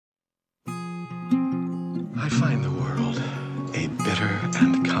find the world a bitter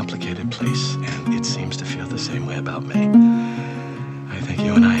and complicated place, and it seems to feel the same way about me. I think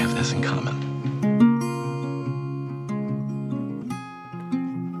you and I have this in common.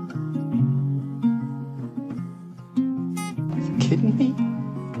 Are you kidding me?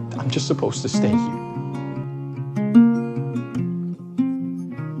 I'm just supposed to stay here.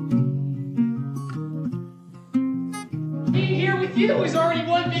 Being here with you is already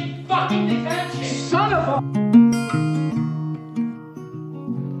one big fucking adventure. Son of a...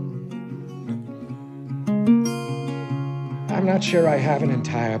 I'm not sure I have an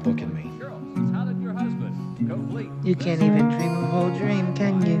entire book in me. Girls, how did your husband? Complete. You can't even dream a whole dream,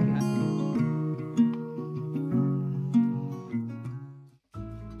 can you?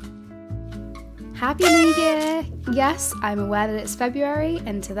 Happy New Year! Yes, I'm aware that it's February,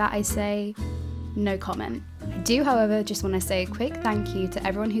 and to that I say, no comment. I do, however, just want to say a quick thank you to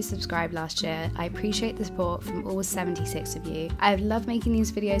everyone who subscribed last year. I appreciate the support from all 76 of you. I've loved making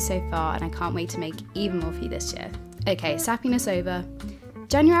these videos so far, and I can't wait to make even more for you this year. Okay, sappiness over.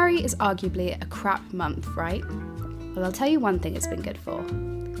 January is arguably a crap month, right? Well, I'll tell you one thing it's been good for.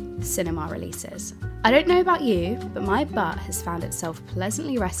 Cinema releases. I don't know about you, but my butt has found itself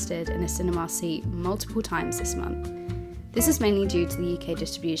pleasantly rested in a cinema seat multiple times this month. This is mainly due to the UK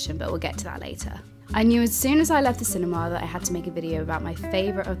distribution, but we'll get to that later. I knew as soon as I left the cinema that I had to make a video about my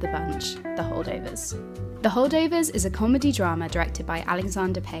favourite of the bunch, The Holdovers. The Holdovers is a comedy drama directed by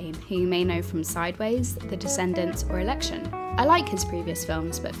Alexander Payne, who you may know from Sideways, The Descendants or Election. I like his previous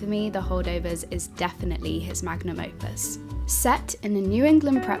films, but for me, The Holdovers is definitely his magnum opus. Set in a New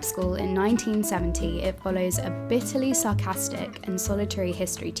England prep school in 1970, it follows a bitterly sarcastic and solitary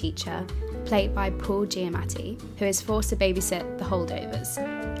history teacher, played by Paul Giamatti, who is forced to babysit the Holdovers,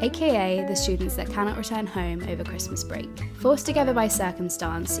 aka the students that cannot return home over Christmas break. Forced together by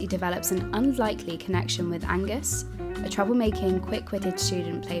circumstance, he develops an unlikely connection with Angus, a troublemaking, quick-witted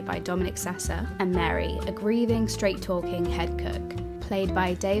student played by Dominic Sessa, and Mary, a grieving, straight-talking head cook, played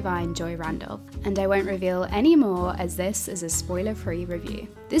by Davine Joy Randolph. And I won't reveal any more as this is a spoiler-free review.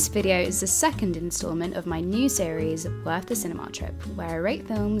 This video is the second installment of my new series, Worth the Cinema Trip, where I rate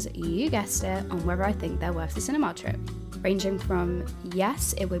films, you guessed it, on whether I think they're worth the cinema trip. Ranging from,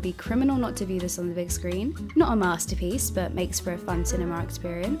 yes, it would be criminal not to view this on the big screen, not a masterpiece, but makes for a fun cinema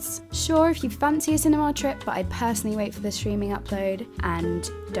experience. Sure, if you fancy a cinema trip, but I'd personally wait for the streaming upload, and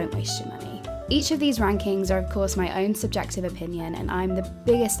don't waste your money. Each of these rankings are of course my own subjective opinion, and I'm the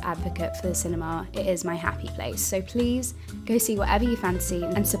biggest advocate for the cinema. It is my happy place, so please go see whatever you fancy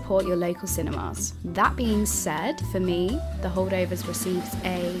and support your local cinemas. That being said, for me, The Holdovers receives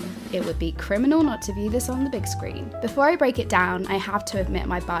a it would be criminal not to view this on the big screen. Before I break it down, I have to admit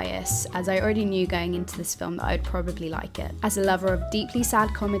my bias, as I already knew going into this film that I would probably like it. As a lover of deeply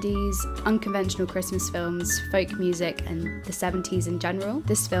sad comedies, unconventional Christmas films, folk music, and the 70s in general,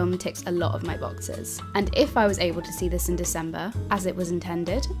 this film ticks a lot of my boxes. And if I was able to see this in December, as it was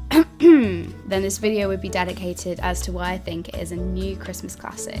intended, then this video would be dedicated as to why I think it is a new Christmas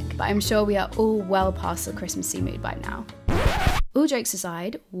classic. But I'm sure we are all well past the Christmassy mood by now. All jokes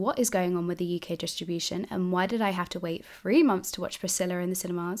aside, what is going on with the UK distribution, and why did I have to wait 3 months to watch Priscilla in the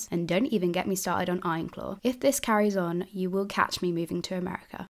cinemas? And don't even get me started on Ironclaw. If this carries on, you will catch me moving to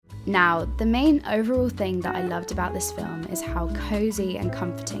America. Now, the main overall thing that I loved about this film is how cozy and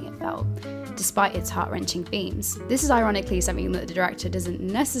comforting it felt, despite its heart-wrenching themes. This is ironically something that the director doesn't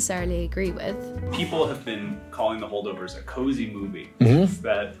necessarily agree with. People have been calling The Holdovers a cozy movie. Does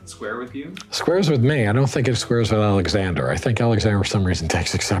that square with you? Squares with me. I don't think it squares with Alexander. I think Alexander for some reason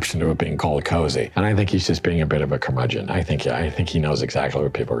takes exception to it being called cozy. And I think he's just being a bit of a curmudgeon. I think he knows exactly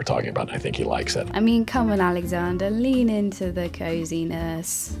what people are talking about, and I think he likes it. I mean, come on, Alexander, lean into the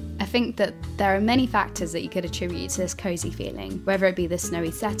coziness. I think that there are many factors that you could attribute to this cozy feeling, whether it be the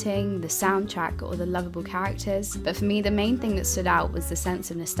snowy setting, the soundtrack, or the lovable characters. But for me, the main thing that stood out was the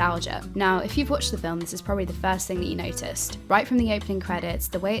sense of nostalgia. Now, if you've watched the film, this is probably the first thing that you noticed. Right from the opening credits,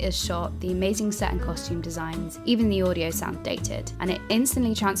 the way it is shot, the amazing set and costume designs, even the audio sounds dated, and it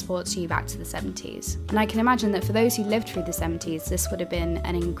instantly transports you back to the 70s. And I can imagine that for those who lived through the 70s, this would have been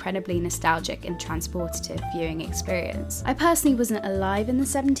an incredibly nostalgic and transportative viewing experience. I personally wasn't alive in the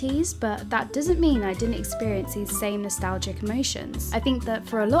 70s, but that doesn't mean I didn't experience these same nostalgic emotions. I think that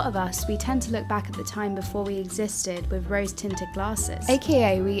for a lot of us, we tend tend to look back at the time before we existed with rose-tinted glasses,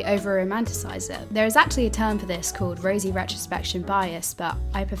 aka we over-romanticize it. There is actually a term for this called rosy retrospection bias, but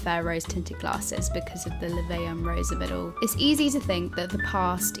I prefer rose-tinted glasses because of the Leveillon rose of it all. It's easy to think that the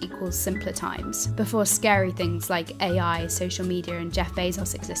past equals simpler times, before scary things like AI, social media, and Jeff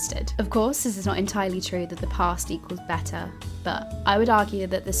Bezos existed. Of course, this is not entirely true that the past equals better, but I would argue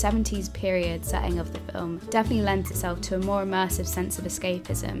that the 70s period setting of the film definitely lends itself to a more immersive sense of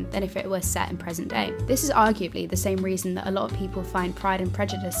escapism than if it were set in present day. This is arguably the same reason that a lot of people find Pride and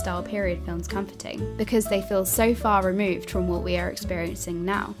Prejudice style period films comforting, because they feel so far removed from what we are experiencing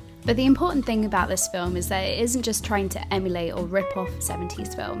now. But the important thing about this film is that it isn't just trying to emulate or rip off a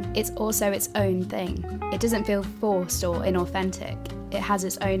 70s film, it's also its own thing. It doesn't feel forced or inauthentic. It has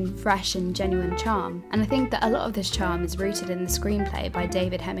its own fresh and genuine charm, and I think that a lot of this charm is rooted in the screenplay by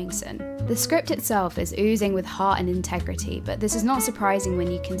David Hemmingson. The script itself is oozing with heart and integrity, but this is not surprising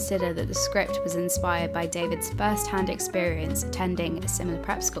when you consider that the script was inspired by David's first-hand experience attending a similar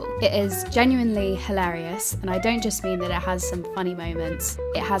prep school. It is genuinely hilarious, and I don't just mean that it has some funny moments.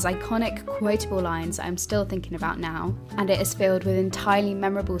 It has iconic, quotable lines that I'm still thinking about now, and it is filled with entirely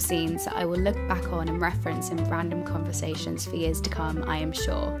memorable scenes that I will look back on and reference in random conversations for years to come, I am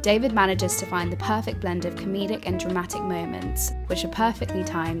sure. David manages to find the perfect blend of comedic and dramatic moments, which are perfectly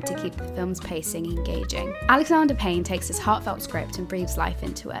timed to keep the film's pacing engaging. Alexander Payne takes his heartfelt script and breathes life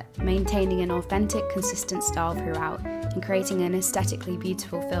into it, maintaining an authentic, consistent style throughout, and creating an aesthetically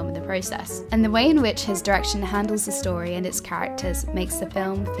beautiful film in the process. And the way in which his direction handles the story and its characters makes the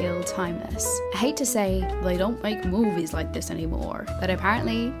film feel timeless. I hate to say they don't make movies like this anymore, but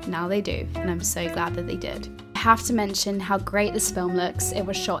apparently now they do, and I'm so glad that they did. I have to mention how great this film looks. It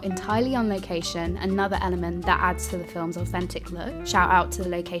was shot entirely on location, another element that adds to the film's authentic look. Shout out to the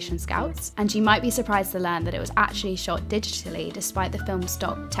location scouts. And you might be surprised to learn that it was actually shot digitally despite the film's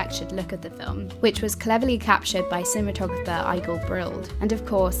stock textured look of the film, which was cleverly captured by cinematographer Igor Brild. And of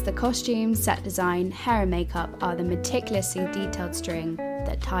course, the costumes, set design, hair and makeup are the meticulously detailed string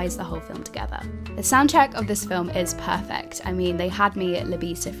that ties the whole film together. The soundtrack of this film is perfect. I mean, they had me at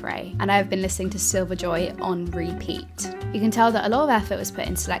L'Abysse Fray, and I have been listening to Silverjoy on repeat. You can tell that a lot of effort was put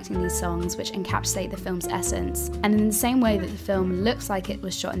in selecting these songs, which encapsulate the film's essence, and in the same way that the film looks like it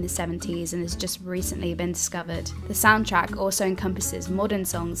was shot in the 70s and has just recently been discovered, the soundtrack also encompasses modern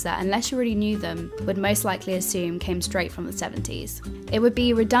songs that, unless you already knew them, would most likely assume came straight from the 70s. It would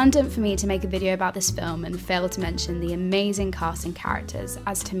be redundant for me to make a video about this film and fail to mention the amazing cast and characters,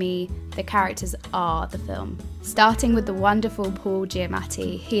 as to me, the characters are the film. Starting with the wonderful Paul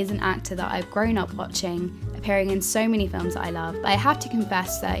Giamatti, he is an actor that I've grown up watching, appearing in so many films that I love, but I have to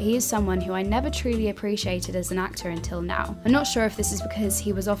confess that he is someone who I never truly appreciated as an actor until now. I'm not sure if this is because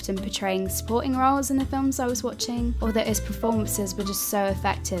he was often portraying supporting roles in the films I was watching, or that his performances were just so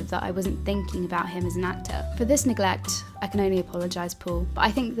effective that I wasn't thinking about him as an actor. For this neglect, I can only apologise, Paul, but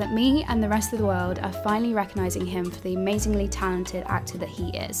I think that me and the rest of the world are finally recognising him for the amazingly talented actor that he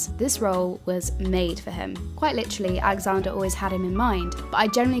is. This role was made for him. Quite literally, Alexander always had him in mind, but I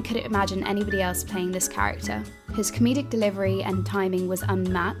generally couldn't imagine anybody else playing this character. His comedic delivery and timing was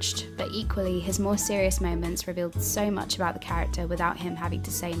unmatched, but equally his more serious moments revealed so much about the character without him having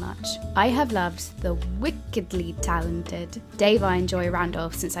to say much. I have loved the wickedly talented Davine Joy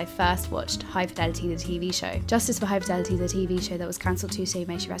Randolph since I first watched High Fidelity, the TV show. Justice for High Fidelity, the TV show that was cancelled too soon,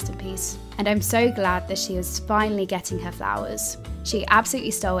 may she rest in peace. And I'm so glad that she was finally getting her flowers. She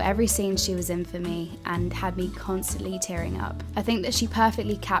absolutely stole every scene she was in for me and had me constantly tearing up. I think that she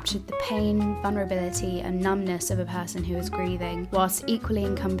perfectly captured the pain, vulnerability and numbness of a person who was grieving, whilst equally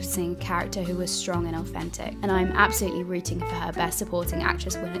encompassing a character who was strong and authentic, and I'm absolutely rooting for her Best Supporting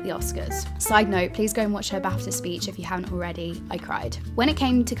Actress win at the Oscars. Side note, please go and watch her BAFTA speech if you haven't already. I cried. When it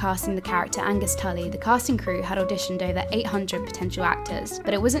came to casting the character Angus Tully, the casting crew had auditioned over 800 potential actors,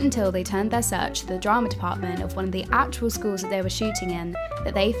 but it wasn't until they turned their search to the drama department of one of the actual schools that they were shooting in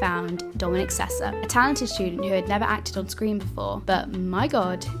that they found Dominic Sessa, a talented student who had never acted on screen before, but my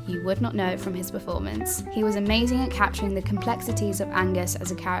god, you would not know it from his performance. He was amazing at capturing the complexities of Angus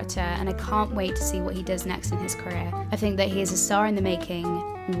as a character, and I can't wait to see what he does next in his career. I think that he is a star in the making.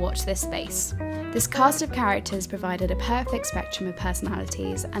 Watch this space. This cast of characters provided a perfect spectrum of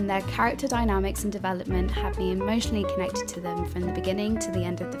personalities, and their character dynamics and development had me emotionally connected to them from the beginning to the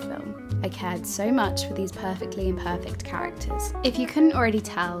end of the film. I cared so much for these perfectly imperfect characters. If you couldn't already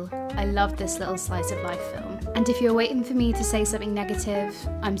tell, I loved this little slice of life film. And if you're waiting for me to say something negative,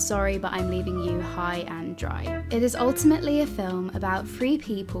 I'm sorry, but I'm leaving you high and dry. It is ultimately a film about three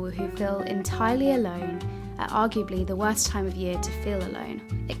people who feel entirely alone at arguably the worst time of year to feel alone.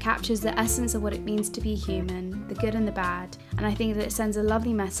 It captures the essence of what it means to be human, the good and the bad, and I think that it sends a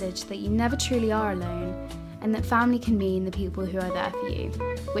lovely message that you never truly are alone, and that family can mean the people who are there for you,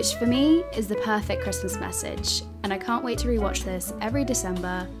 which for me is the perfect Christmas message, and I can't wait to rewatch this every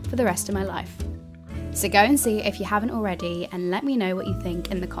December for the rest of my life. So go and see if you haven't already, and let me know what you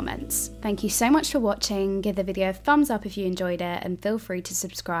think in the comments. Thank you so much for watching, give the video a thumbs up if you enjoyed it, and feel free to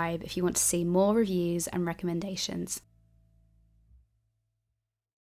subscribe if you want to see more reviews and recommendations.